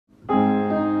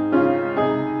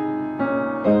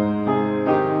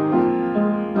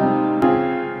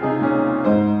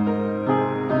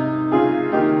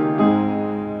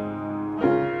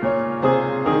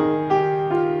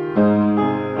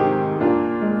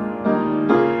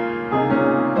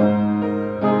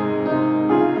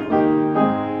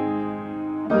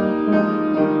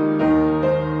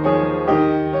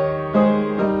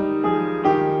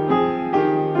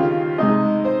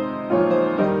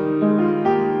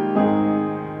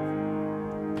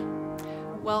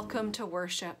welcome to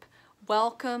worship.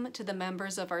 Welcome to the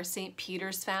members of our St.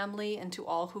 Peter's family and to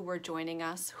all who are joining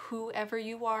us. Whoever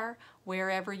you are,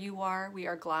 wherever you are, we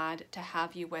are glad to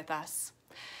have you with us.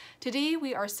 Today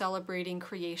we are celebrating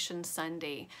Creation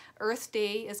Sunday. Earth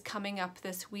Day is coming up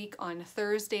this week on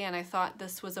Thursday, and I thought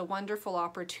this was a wonderful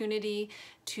opportunity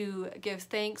to give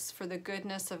thanks for the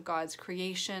goodness of God's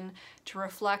creation, to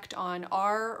reflect on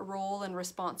our role and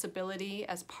responsibility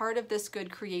as part of this good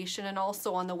creation, and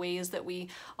also on the ways that we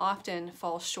often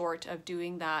fall short of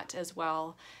doing that as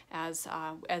well as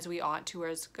we ought to,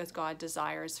 as God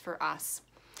desires for us.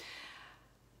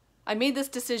 I made this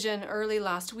decision early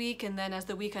last week, and then as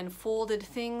the week unfolded,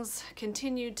 things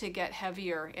continued to get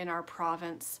heavier in our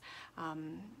province.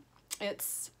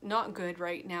 It's not good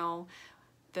right now.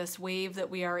 This wave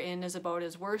that we are in is about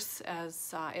as worse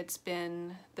as it's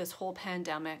been this whole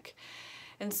pandemic.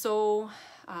 And so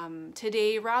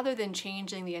today, rather than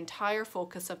changing the entire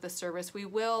focus of the service, we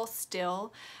will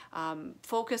still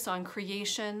focus on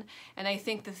creation. And I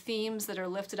think the themes that are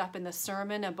lifted up in the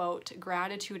sermon about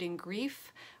gratitude and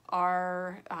grief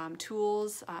are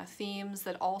tools, themes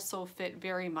that also fit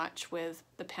very much with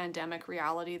the pandemic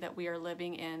reality that we are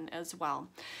living in as well.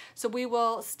 So we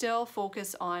will still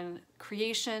focus on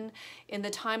creation. In the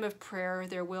time of prayer,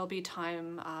 there will be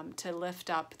time to lift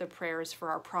up the prayers for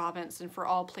our province and for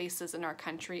all places in our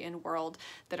country and world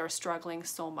that are struggling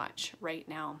so much right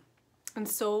now. And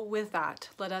so with that,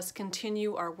 let us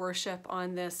continue our worship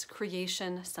on this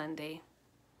Creation Sunday.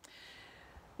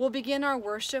 We'll begin our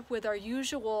worship with our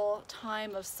usual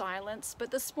time of silence, but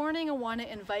this morning I want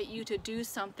to invite you to do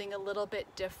something a little bit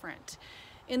different.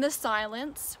 In the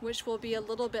silence, which will be a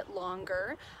little bit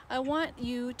longer, I want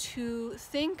you to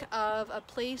think of a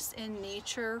place in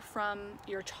nature from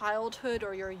your childhood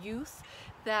or your youth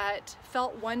that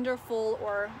felt wonderful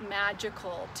or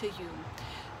magical to you.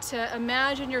 To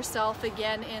imagine yourself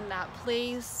again in that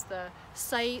place, the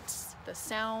sights, the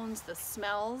sounds, the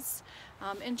smells,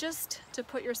 and just to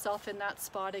put yourself in that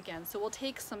spot again. So we'll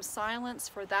take some silence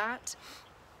for that,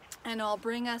 and I'll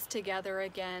bring us together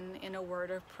again in a word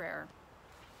of prayer.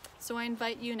 So I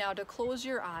invite you now to close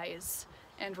your eyes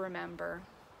and remember.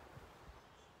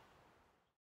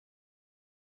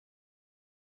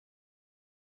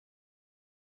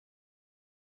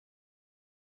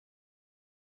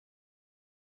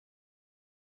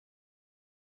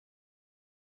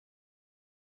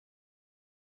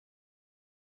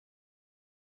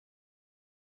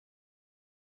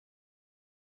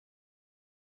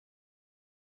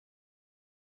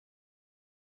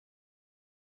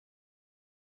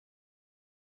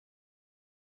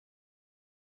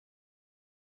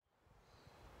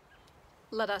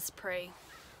 Let us pray.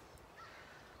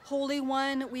 Holy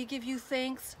One, we give you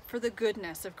thanks for the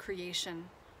goodness of creation,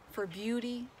 for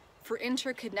beauty, for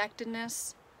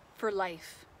interconnectedness, for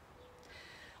life.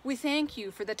 We thank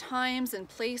you for the times and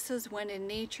places when in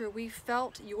nature we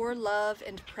felt your love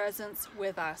and presence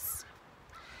with us.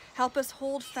 Help us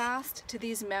hold fast to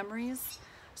these memories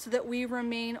so that we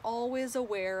remain always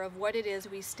aware of what it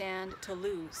is we stand to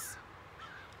lose.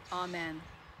 Amen.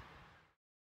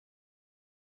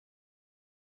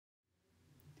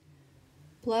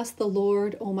 Bless the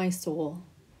Lord, O my soul.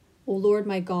 O Lord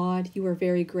my God, you are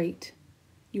very great.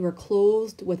 You are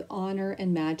clothed with honor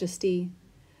and majesty.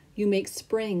 You make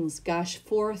springs gush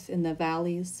forth in the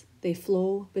valleys. They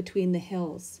flow between the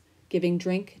hills, giving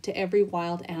drink to every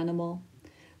wild animal.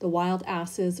 The wild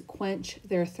asses quench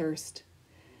their thirst.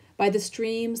 By the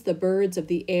streams, the birds of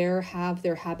the air have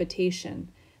their habitation.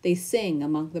 They sing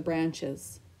among the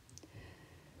branches.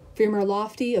 From your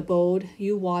lofty abode,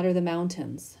 you water the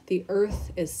mountains. The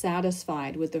earth is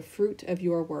satisfied with the fruit of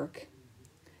your work.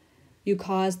 You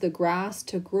cause the grass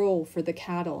to grow for the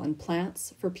cattle and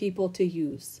plants for people to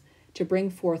use, to bring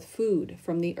forth food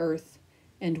from the earth,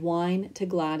 and wine to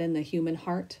gladden the human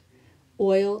heart,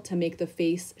 oil to make the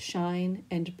face shine,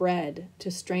 and bread to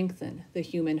strengthen the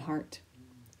human heart.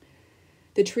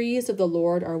 The trees of the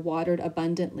Lord are watered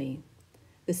abundantly,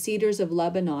 the cedars of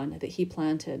Lebanon that he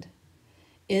planted.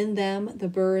 In them the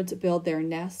birds build their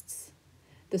nests.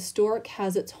 The stork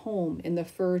has its home in the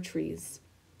fir trees.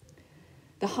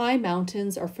 The high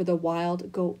mountains are for the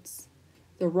wild goats.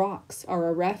 The rocks are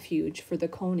a refuge for the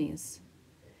conies.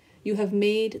 You have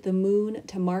made the moon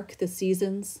to mark the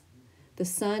seasons. The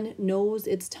sun knows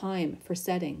its time for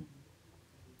setting.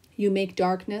 You make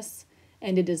darkness,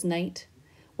 and it is night,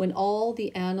 when all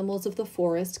the animals of the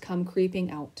forest come creeping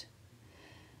out.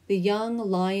 The young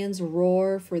lions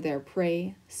roar for their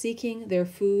prey, seeking their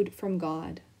food from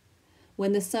God.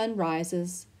 When the sun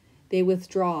rises, they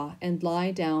withdraw and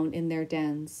lie down in their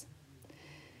dens.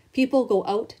 People go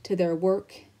out to their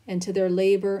work, and to their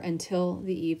labor until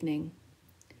the evening.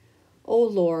 O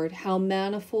Lord, how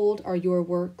manifold are your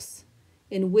works!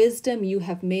 In wisdom you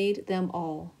have made them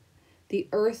all. The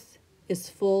earth is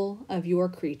full of your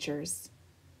creatures.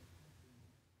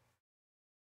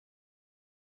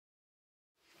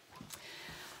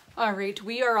 All right,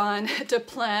 we are on to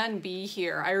plan B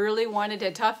here. I really wanted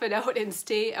to tough it out and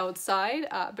stay outside,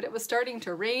 but it was starting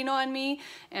to rain on me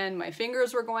and my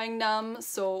fingers were going numb.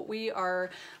 So we are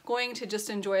going to just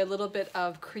enjoy a little bit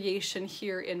of creation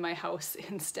here in my house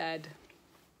instead.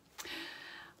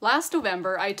 Last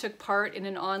November, I took part in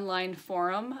an online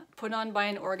forum put on by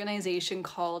an organization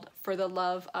called For the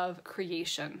Love of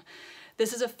Creation.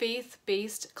 This is a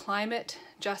faith-based climate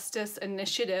justice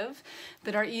initiative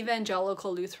that our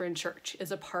Evangelical Lutheran Church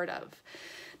is a part of.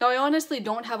 Now, I honestly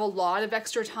don't have a lot of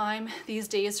extra time these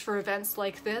days for events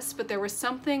like this, but there was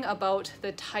something about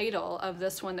the title of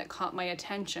this one that caught my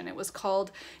attention. It was called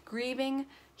Grieving,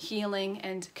 Healing,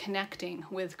 and Connecting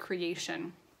with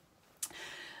Creation.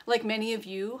 Like many of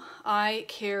you, I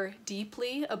care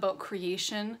deeply about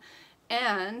creation,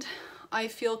 and I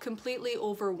feel completely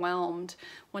overwhelmed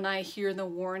when I hear the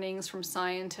warnings from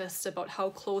scientists about how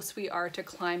close we are to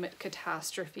climate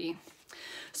catastrophe.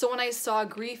 So when I saw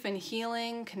grief and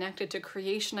healing connected to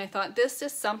creation, I thought this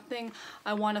is something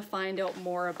I want to find out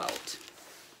more about.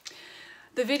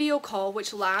 The video call,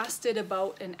 which lasted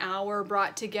about an hour,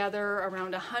 brought together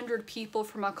around 100 people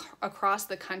from across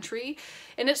the country,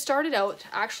 and it started out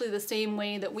actually the same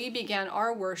way that we began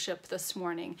our worship this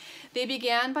morning. They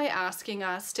began by asking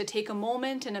us to take a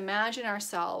moment and imagine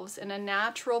ourselves in a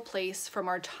natural place from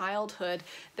our childhood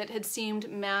that had seemed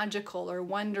magical or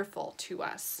wonderful to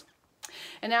us.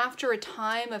 And after a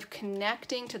time of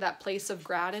connecting to that place of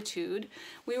gratitude,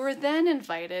 we were then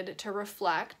invited to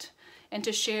reflect and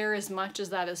to share as much as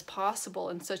that is possible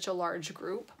in such a large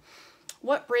group.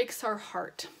 What breaks our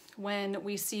heart when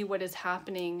we see what is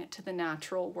happening to the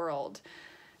natural world?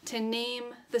 To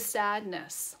name the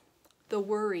sadness, the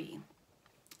worry,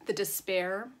 the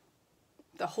despair,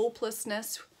 the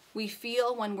hopelessness we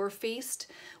feel when we're faced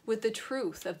with the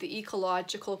truth of the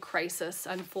ecological crisis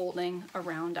unfolding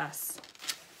around us.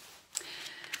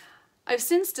 I've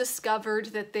since discovered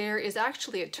that there is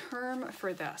actually a term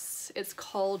for this. It's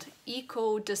called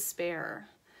eco-despair.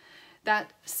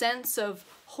 That sense of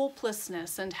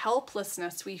hopelessness and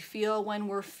helplessness we feel when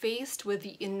we're faced with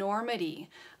the enormity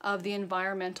of the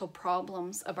environmental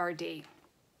problems of our day.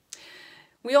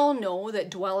 We all know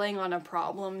that dwelling on a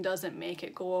problem doesn't make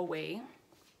it go away,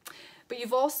 but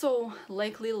you've also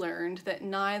likely learned that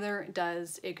neither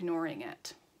does ignoring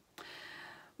it.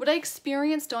 What I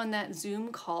experienced on that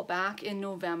Zoom call back in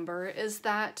November is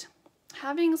that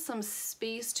having some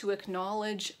space to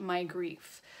acknowledge my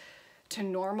grief, to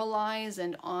normalize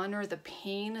and honor the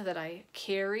pain that I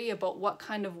carry about what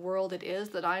kind of world it is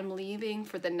that I'm leaving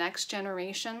for the next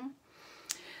generation.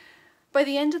 By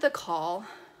the end of the call,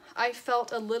 I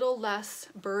felt a little less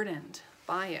burdened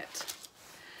by it.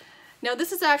 Now,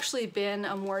 this has actually been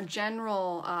a more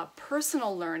general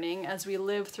personal learning as we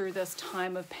live through this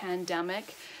time of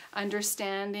pandemic,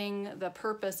 understanding the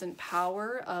purpose and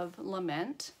power of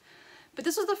lament. But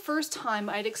this was the first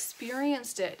time I'd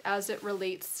experienced it as it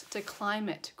relates to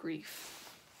climate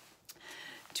grief.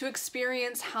 To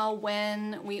experience how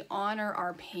when we honor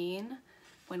our pain,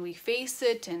 when we face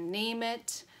it and name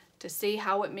it, to say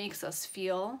how it makes us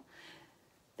feel,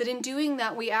 that in doing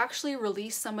that, we actually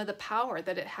release some of the power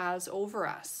that it has over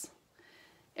us.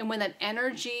 And when that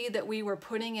energy that we were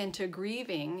putting into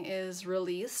grieving is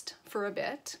released for a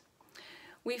bit,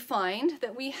 we find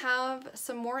that we have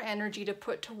some more energy to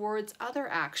put towards other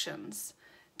actions,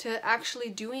 to actually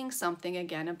doing something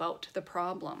again about the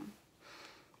problem.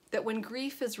 That when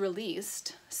grief is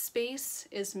released, space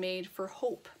is made for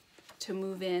hope to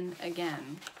move in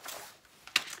again.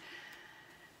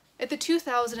 At the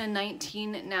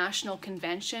 2019 National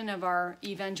Convention of our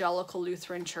Evangelical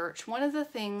Lutheran Church, one of the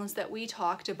things that we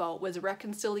talked about was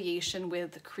reconciliation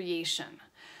with creation.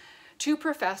 Two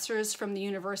professors from the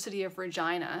University of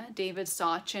Regina, David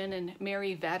Sachin and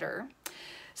Mary Vetter,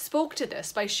 spoke to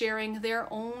this by sharing their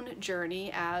own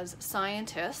journey as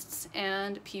scientists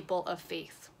and people of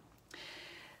faith.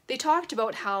 They talked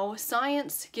about how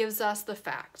science gives us the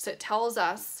facts. It tells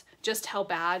us just how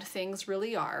bad things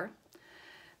really are,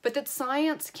 but that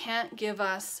science can't give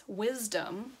us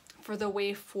wisdom for the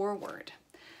way forward.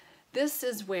 This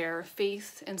is where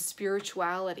faith and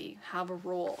spirituality have a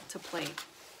role to play.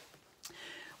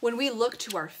 When we look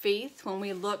to our faith, when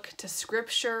we look to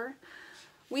Scripture,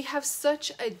 we have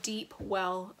such a deep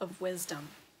well of wisdom.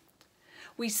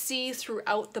 We see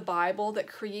throughout the Bible that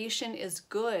creation is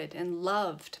good and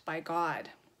loved by God.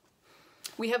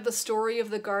 We have the story of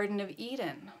the Garden of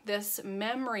Eden, this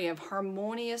memory of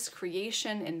harmonious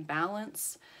creation and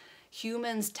balance,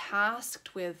 humans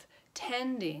tasked with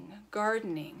tending,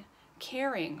 gardening,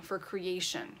 caring for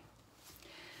creation.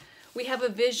 We have a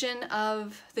vision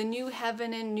of the new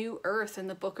heaven and new earth in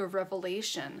the book of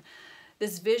Revelation,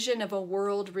 this vision of a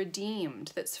world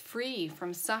redeemed that's free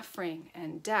from suffering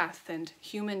and death and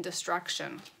human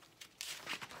destruction.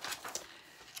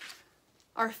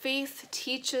 Our faith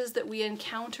teaches that we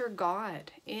encounter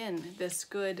God in this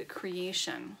good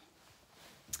creation.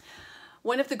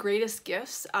 One of the greatest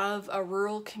gifts of a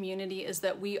rural community is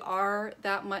that we are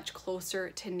that much closer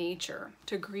to nature,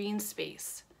 to green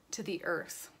space, to the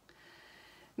earth.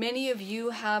 Many of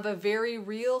you have a very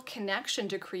real connection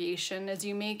to creation as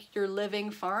you make your living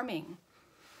farming,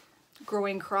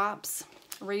 growing crops,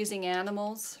 raising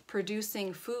animals,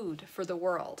 producing food for the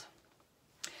world.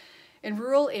 In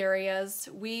rural areas,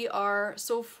 we are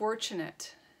so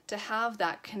fortunate to have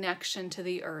that connection to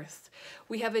the earth.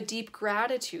 We have a deep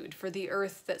gratitude for the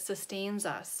earth that sustains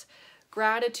us,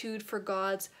 gratitude for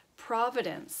God's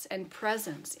providence and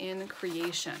presence in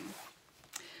creation.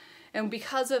 And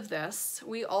because of this,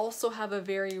 we also have a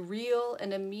very real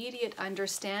and immediate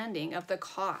understanding of the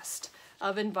cost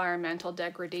of environmental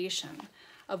degradation,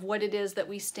 of what it is that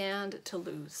we stand to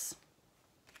lose.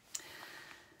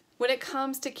 When it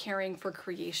comes to caring for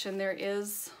creation, there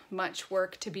is much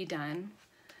work to be done.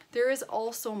 There is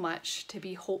also much to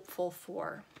be hopeful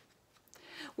for.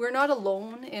 We're not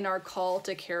alone in our call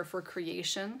to care for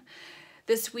creation.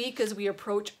 This week, as we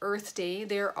approach Earth Day,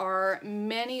 there are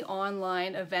many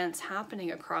online events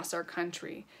happening across our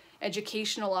country.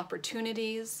 Educational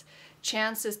opportunities,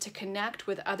 chances to connect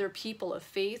with other people of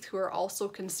faith who are also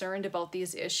concerned about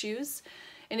these issues.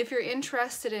 And if you're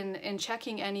interested in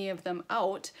checking any of them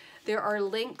out, there are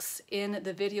links in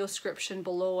the video description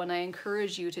below, and I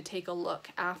encourage you to take a look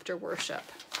after worship.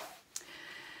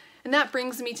 And that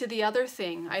brings me to the other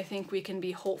thing I think we can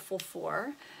be hopeful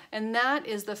for, and that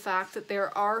is the fact that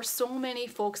there are so many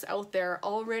folks out there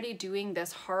already doing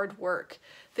this hard work.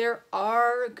 There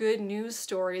are good news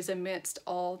stories amidst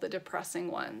all the depressing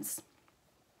ones.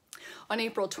 On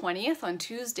April 20th, on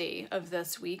Tuesday of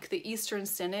this week, the Eastern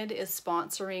Synod is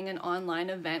sponsoring an online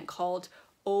event called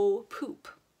Oh Poop,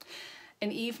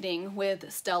 an evening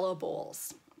with Stella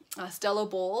Bowles. Stella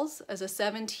Bowles is a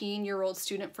 17-year-old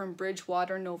student from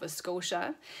Bridgewater, Nova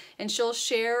Scotia, and she'll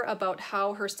share about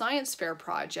how her science fair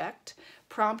project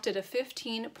prompted a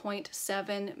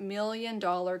 $15.7 million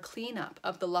cleanup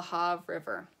of the La Have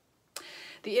River.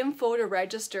 The info to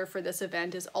register for this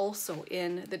event is also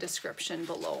in the description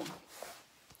below.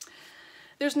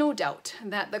 There's no doubt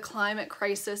that the climate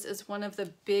crisis is one of the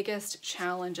biggest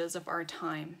challenges of our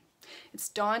time. It's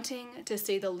daunting, to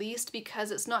say the least,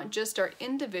 because it's not just our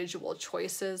individual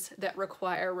choices that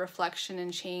require reflection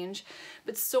and change,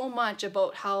 but so much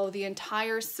about how the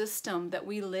entire system that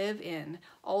we live in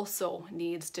also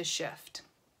needs to shift.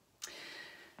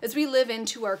 As we live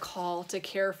into our call to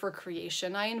care for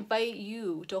creation, I invite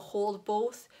you to hold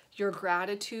both your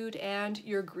gratitude and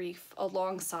your grief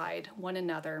alongside one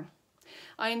another.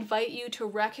 I invite you to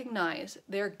recognize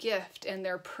their gift and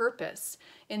their purpose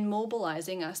in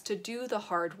mobilizing us to do the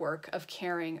hard work of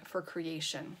caring for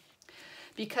creation.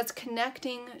 Because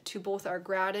connecting to both our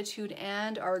gratitude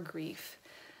and our grief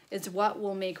is what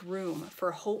will make room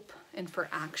for hope and for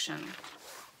action.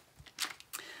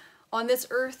 On this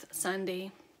Earth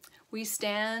Sunday, we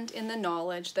stand in the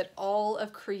knowledge that all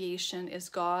of creation is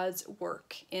God's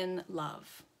work in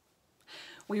love.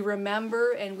 We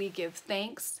remember and we give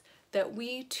thanks that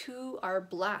we too are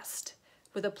blessed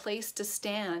with a place to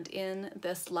stand in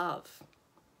this love.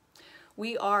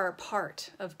 We are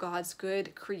part of God's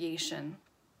good creation,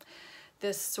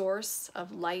 this source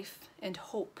of life and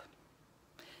hope.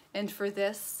 And for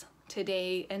this,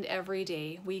 today and every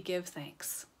day, we give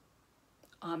thanks.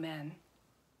 Amen.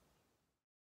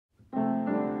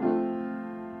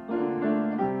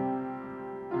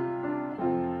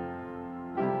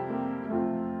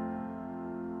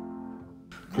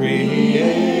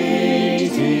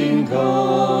 Creating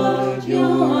God,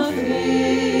 your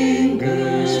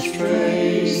fingers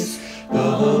trace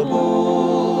the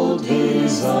bold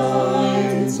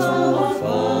designs of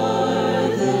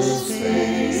farthest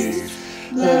space.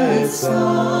 Let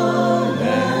sun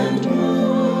and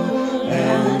moon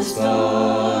and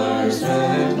stars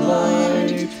and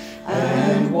light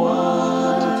and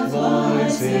what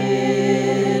lies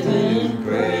hidden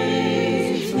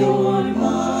praise your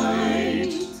might.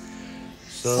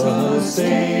 Sustaining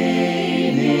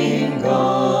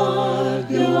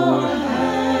God, your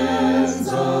hands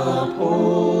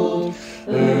uphold,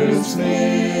 earth's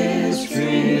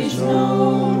mysteries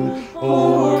known.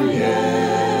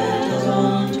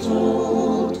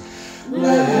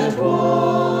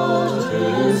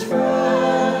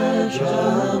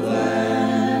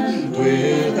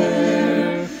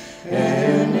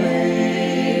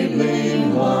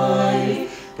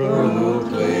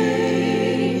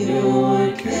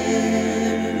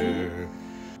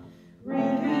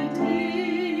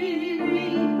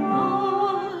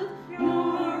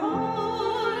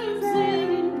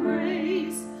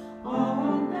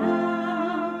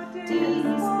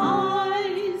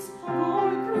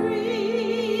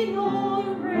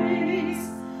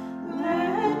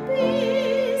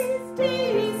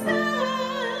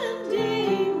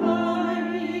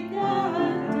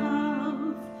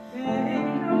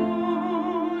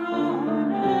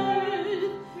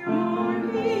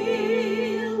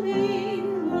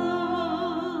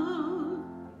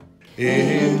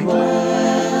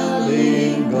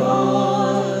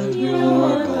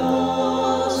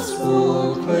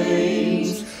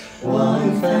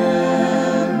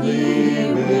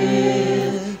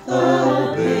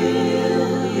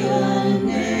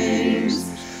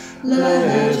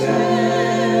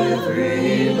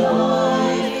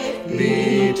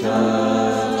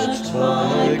 touched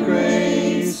by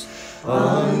grace,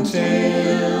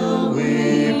 until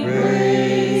we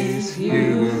praise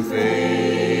you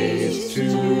face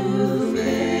to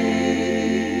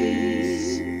face.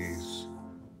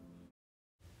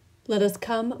 Let us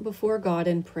come before God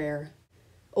in prayer.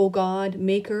 O God,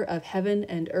 maker of heaven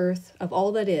and earth, of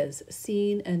all that is,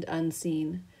 seen and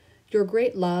unseen, your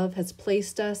great love has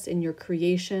placed us in your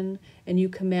creation, and you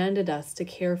commanded us to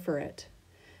care for it.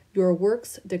 Your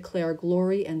works declare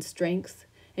glory and strength,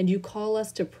 and you call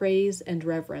us to praise and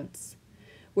reverence.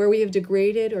 Where we have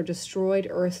degraded or destroyed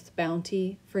earth's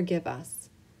bounty, forgive us.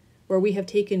 Where we have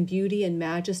taken beauty and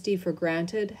majesty for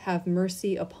granted, have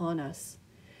mercy upon us.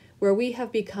 Where we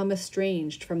have become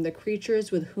estranged from the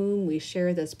creatures with whom we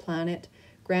share this planet,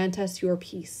 grant us your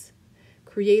peace.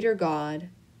 Creator God,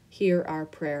 hear our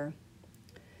prayer.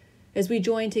 As we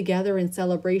join together in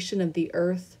celebration of the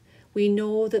earth, we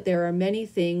know that there are many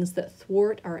things that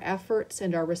thwart our efforts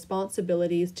and our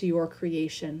responsibilities to your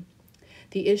creation.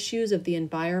 The issues of the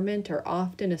environment are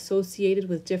often associated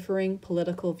with differing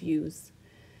political views.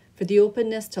 For the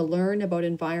openness to learn about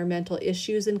environmental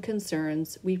issues and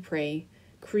concerns, we pray,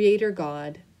 Creator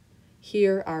God,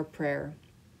 hear our prayer.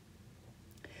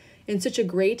 In such a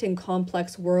great and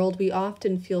complex world, we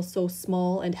often feel so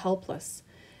small and helpless,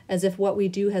 as if what we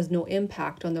do has no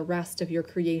impact on the rest of your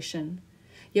creation.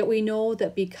 Yet we know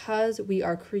that because we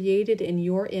are created in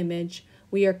your image,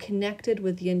 we are connected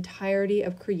with the entirety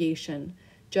of creation,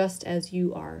 just as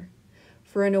you are.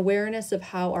 For an awareness of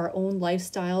how our own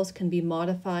lifestyles can be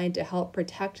modified to help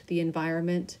protect the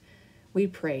environment, we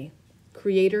pray,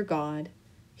 Creator God,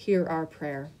 hear our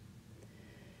prayer.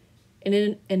 In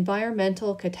an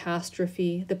environmental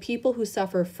catastrophe, the people who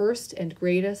suffer first and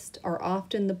greatest are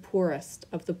often the poorest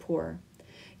of the poor.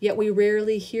 Yet we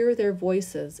rarely hear their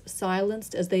voices,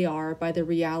 silenced as they are by the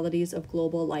realities of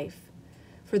global life.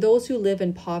 For those who live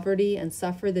in poverty and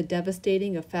suffer the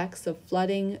devastating effects of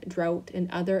flooding, drought,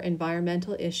 and other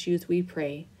environmental issues, we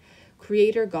pray,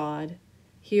 Creator God,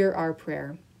 hear our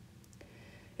prayer.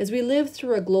 As we live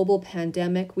through a global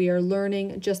pandemic, we are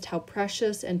learning just how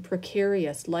precious and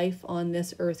precarious life on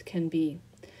this earth can be.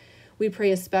 We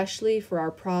pray especially for our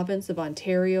province of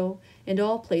Ontario and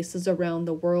all places around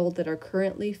the world that are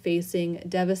currently facing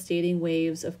devastating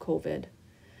waves of COVID.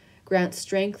 Grant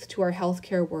strength to our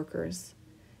healthcare workers.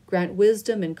 Grant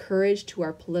wisdom and courage to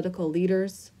our political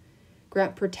leaders.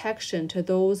 Grant protection to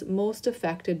those most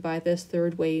affected by this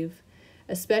third wave,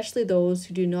 especially those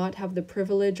who do not have the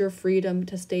privilege or freedom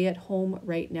to stay at home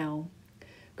right now.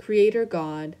 Creator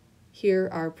God, hear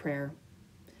our prayer.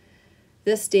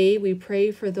 This day we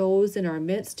pray for those in our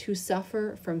midst who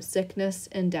suffer from sickness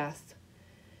and death.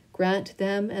 Grant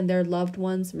them and their loved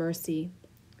ones mercy.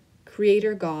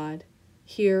 Creator God,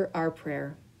 hear our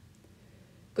prayer.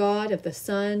 God of the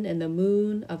sun and the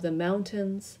moon, of the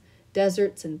mountains,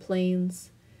 deserts and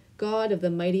plains, God of the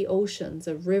mighty oceans,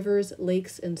 of rivers,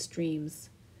 lakes, and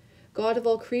streams, God of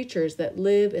all creatures that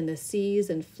live in the seas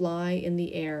and fly in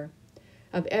the air,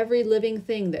 of every living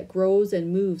thing that grows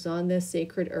and moves on this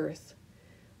sacred earth.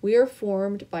 We are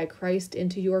formed by Christ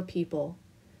into your people,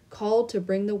 called to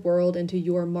bring the world into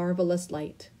your marvelous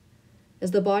light.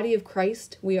 As the body of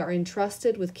Christ, we are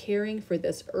entrusted with caring for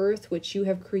this earth which you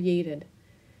have created.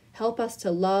 Help us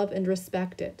to love and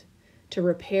respect it, to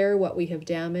repair what we have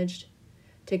damaged,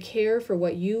 to care for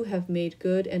what you have made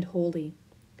good and holy.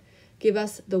 Give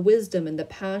us the wisdom and the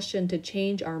passion to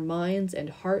change our minds and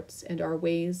hearts and our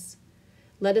ways.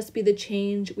 Let us be the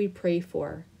change we pray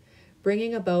for,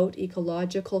 bringing about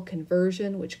ecological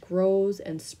conversion which grows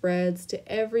and spreads to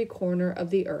every corner of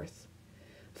the earth,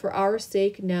 for our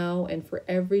sake now and for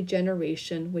every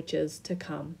generation which is to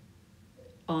come.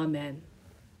 Amen.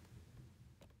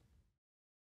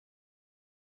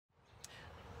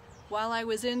 While I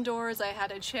was indoors, I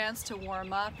had a chance to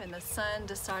warm up and the sun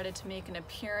decided to make an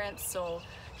appearance, so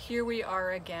here we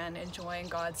are again enjoying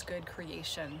God's good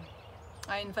creation.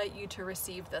 I invite you to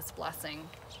receive this blessing.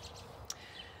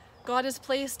 God has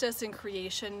placed us in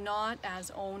creation not as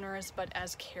owners but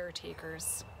as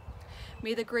caretakers.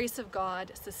 May the grace of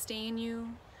God sustain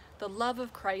you, the love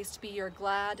of Christ be your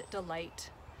glad delight,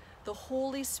 the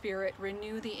Holy Spirit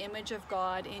renew the image of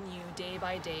God in you day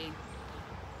by day.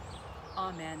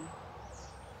 Amen.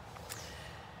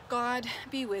 God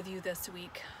be with you this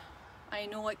week. I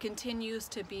know it continues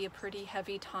to be a pretty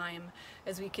heavy time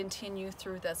as we continue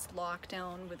through this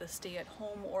lockdown with the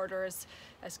stay-at-home orders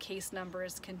as case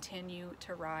numbers continue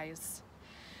to rise.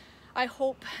 I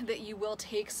hope that you will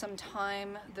take some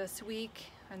time this week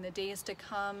and the days to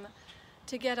come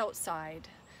to get outside,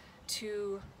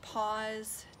 to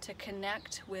pause, to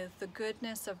connect with the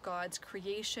goodness of God's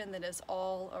creation that is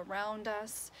all around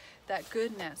us, that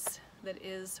goodness that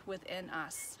is within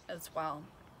us as well.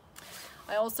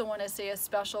 I also want to say a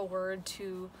special word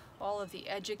to all of the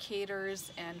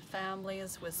educators and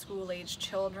families with school-age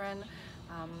children.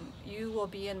 You will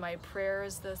be in my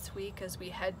prayers this week as we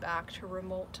head back to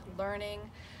remote learning.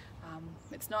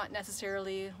 It's not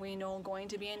necessarily, we know, going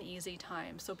to be an easy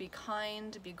time. So be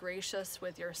kind, be gracious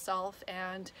with yourself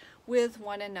and with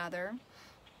one another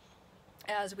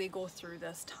as we go through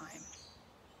this time.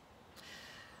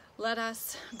 Let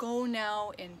us go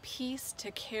now in peace to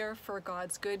care for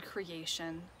God's good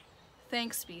creation.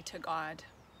 Thanks be to God.